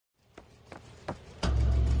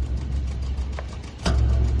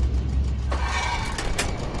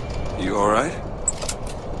You all right?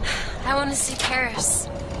 I want to see Paris.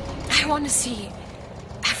 I want to see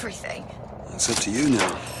everything. It's up to you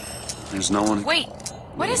now. There's no one... Wait,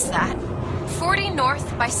 what is that? 40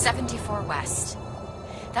 north by 74 west.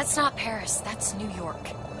 That's not Paris, that's New York.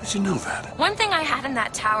 How did you know that? One thing I had in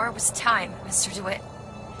that tower was time, Mr. DeWitt.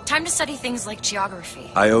 Time to study things like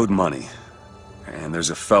geography. I owed money. And there's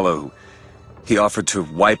a fellow... He offered to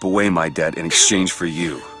wipe away my debt in exchange for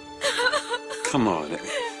you. Come on.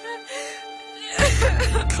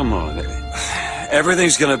 Come on.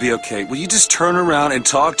 Everything's gonna be okay. Will you just turn around and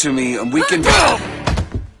talk to me and we can...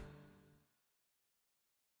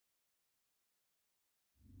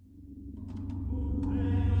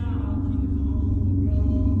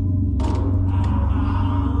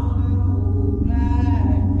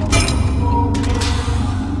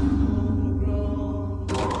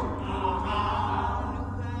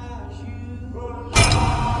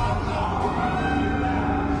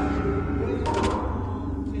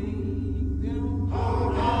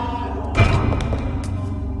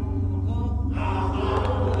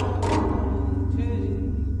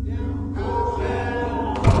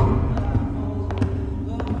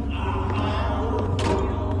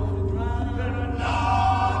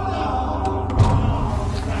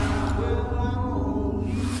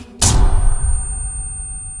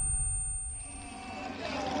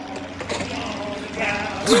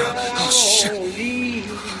 Oh, shit.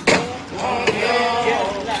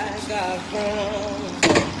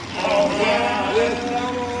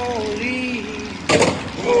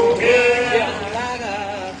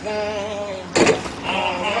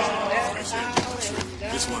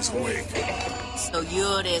 This one's awake. So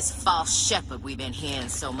you're this false shepherd we've been hearing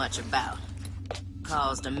so much about.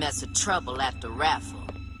 Caused a mess of trouble at the raffle.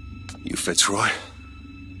 You Fitzroy?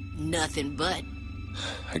 Nothing but.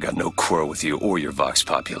 I got no quarrel with you or your Vox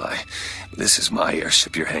Populi. This is my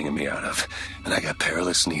airship you're hanging me out of, and I got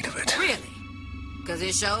perilous need of it. Really? Because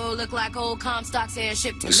it sure look like old Comstock's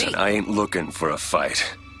airship to Listen, me. I ain't looking for a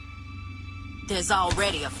fight. There's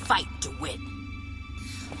already a fight to win.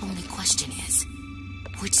 Only question is,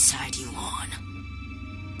 which side you on?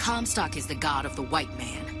 Comstock is the god of the white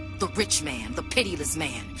man, the rich man, the pitiless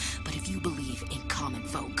man. But if you believe in common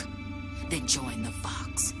folk, then join the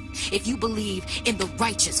Vox. If you believe in the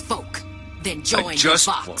righteous folk, then join the Vox.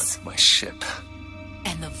 I just want my ship.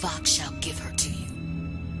 And the Vox shall give her to you.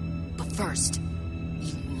 But first,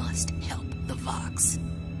 you must help the Vox.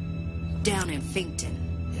 Down in Finkton,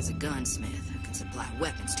 there's a gunsmith who can supply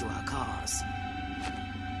weapons to our cause.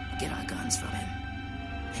 Get our guns from him,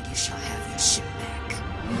 and you shall have your ship back.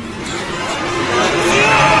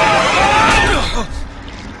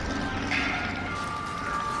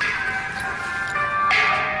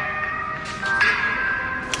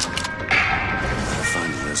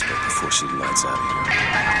 Before she lights out of here.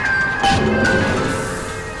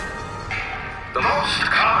 The most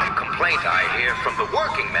common complaint I hear from the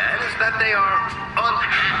working man is that they are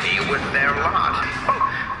unhappy with their lot. Oh,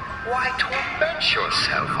 why torment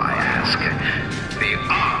yourself, I ask? The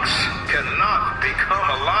ox cannot become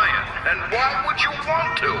a lion, and why would you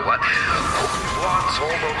want to? Who wants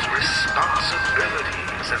all those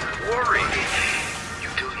responsibilities and worry? You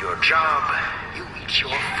do your job, you eat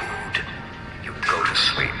your food, you go to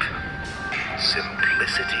sleep.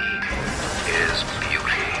 Simplicity is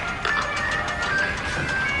beauty.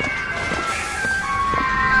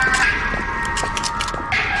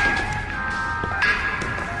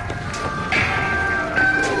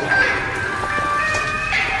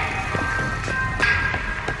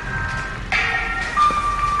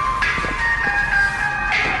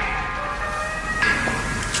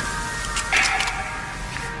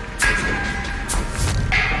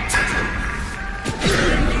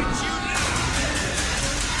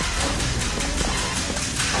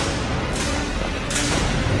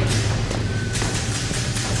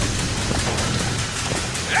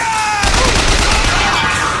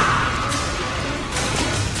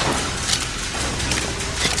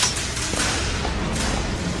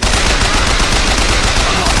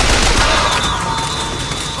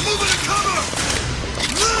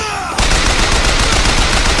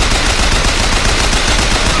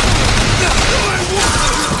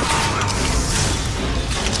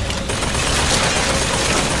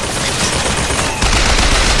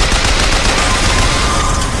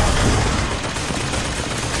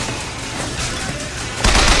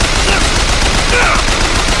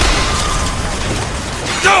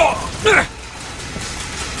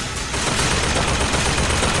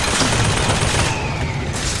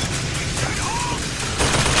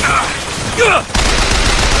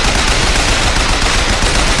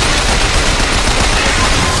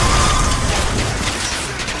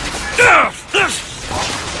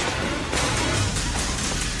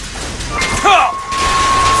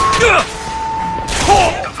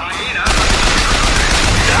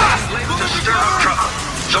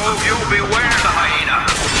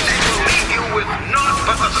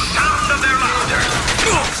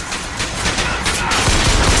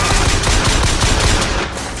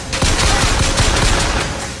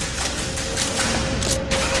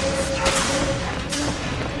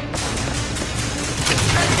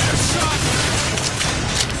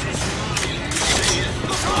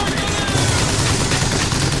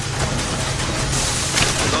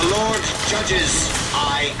 judges,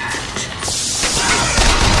 I act.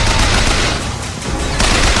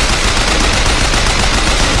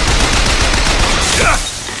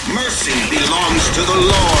 Mercy belongs to the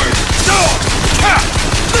Lord.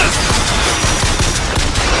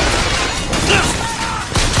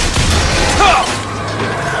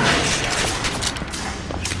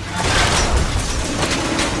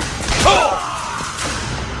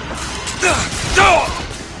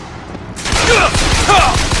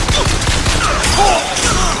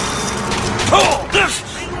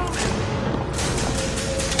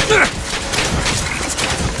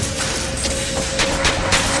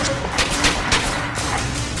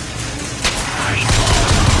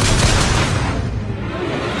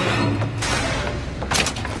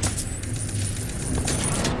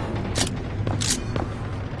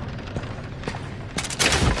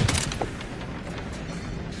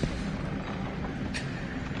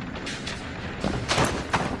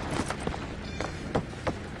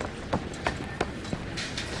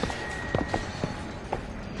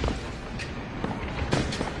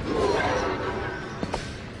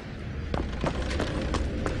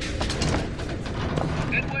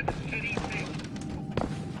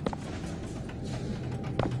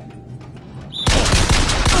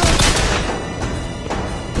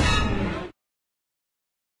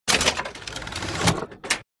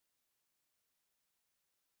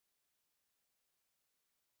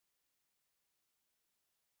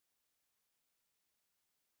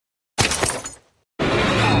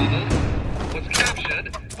 Was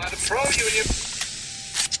captured by the pro-union.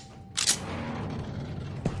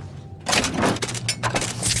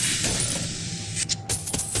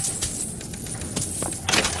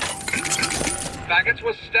 Faggots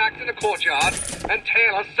were stacked in a courtyard, and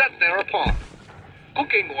Taylor sat thereupon.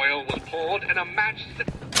 Cooking oil was poured, and a match.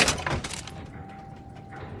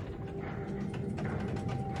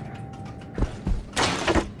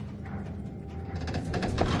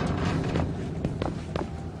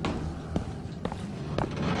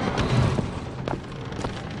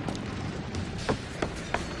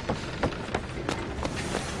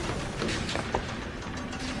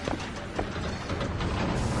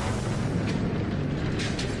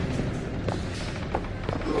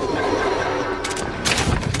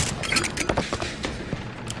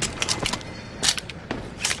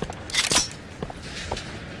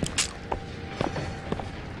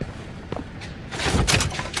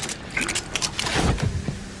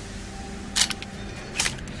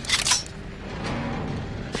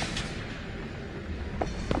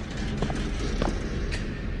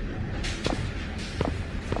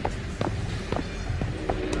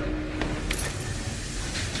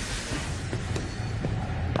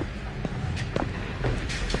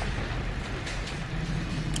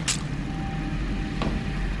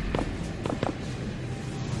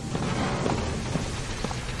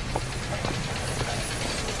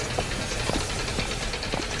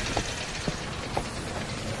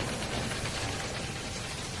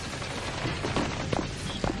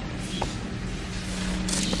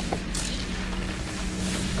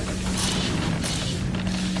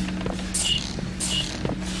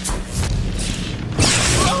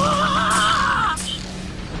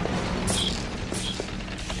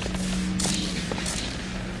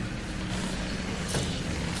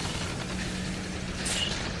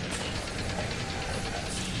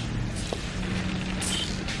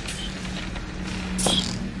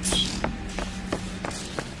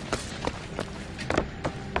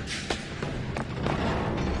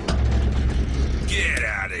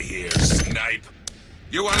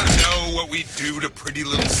 You wanna know what we do to pretty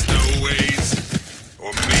little stowaways?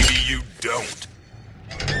 Or maybe you don't.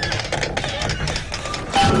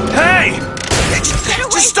 Hey!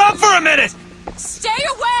 Just stop for a minute! Stay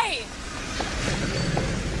away!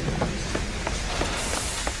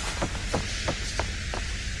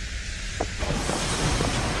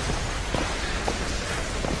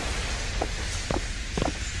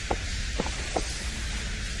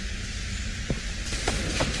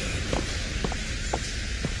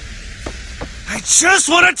 I just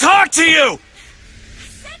want to talk to you! I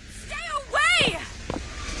said stay away!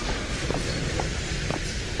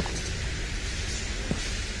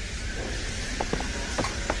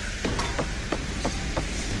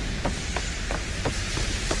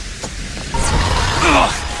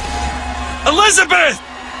 Ugh. Elizabeth!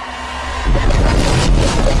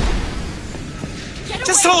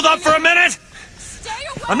 Just hold up for a minute! Stay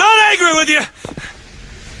away! I'm not angry with you!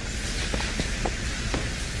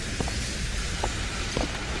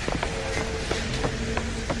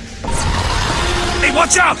 Hey,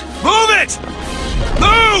 watch out! Move it!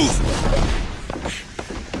 Move!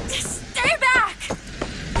 Stay back!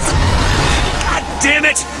 damn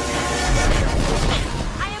it!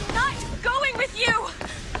 I am not going with you!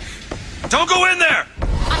 Don't go in there!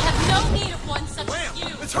 I have no need of one such as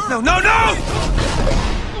you! It's her! No, no, no!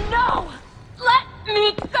 No! Let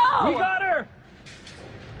me go! We got her!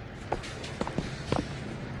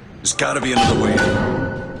 There's gotta be another way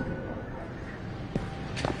in.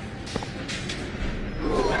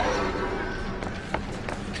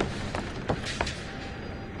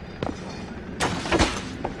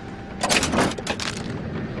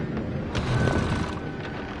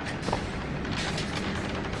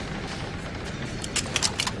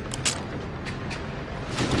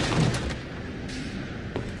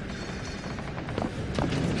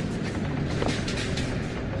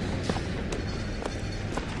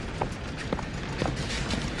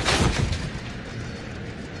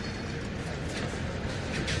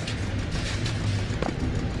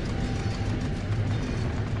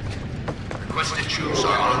 Requested troops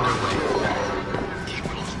are underway. Keep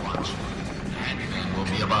close watch. And we'll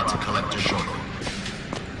be about to collect her shortly.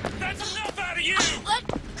 That's enough out of you! Let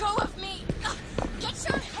go of me! Get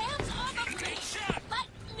your hands off of me! Let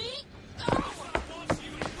me go!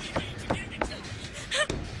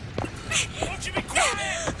 Won't you be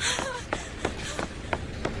quiet?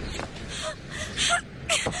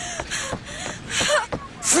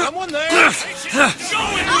 Someone there! Show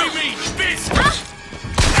him we mean, Spitz!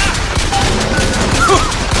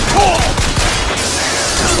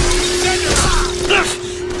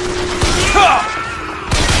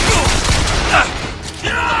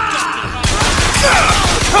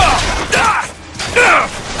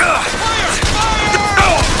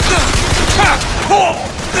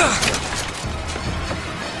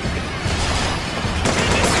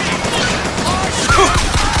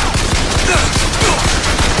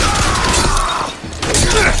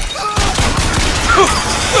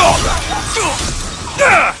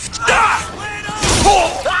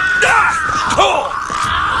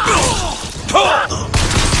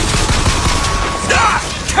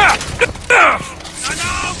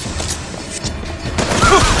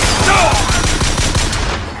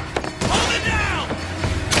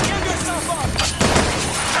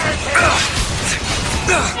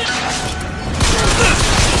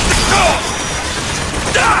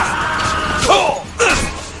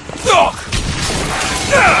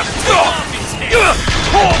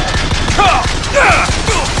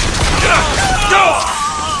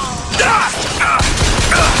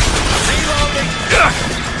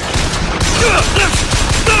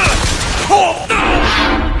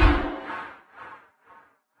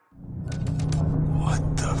 What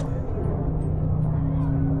the...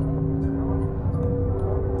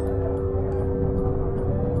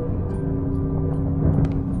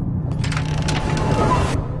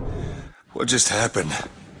 What just happened?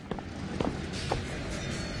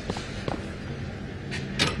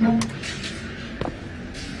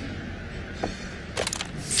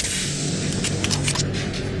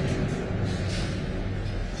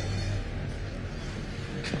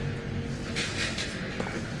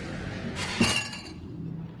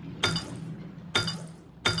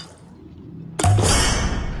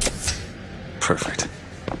 Perfect.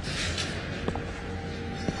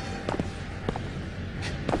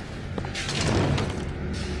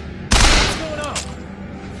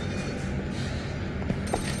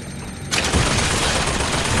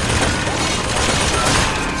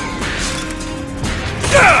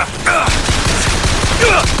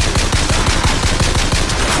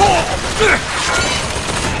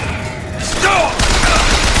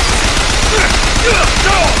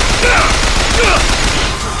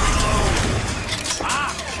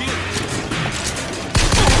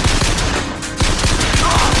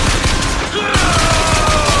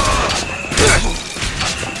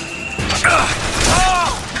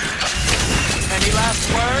 Any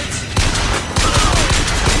last words?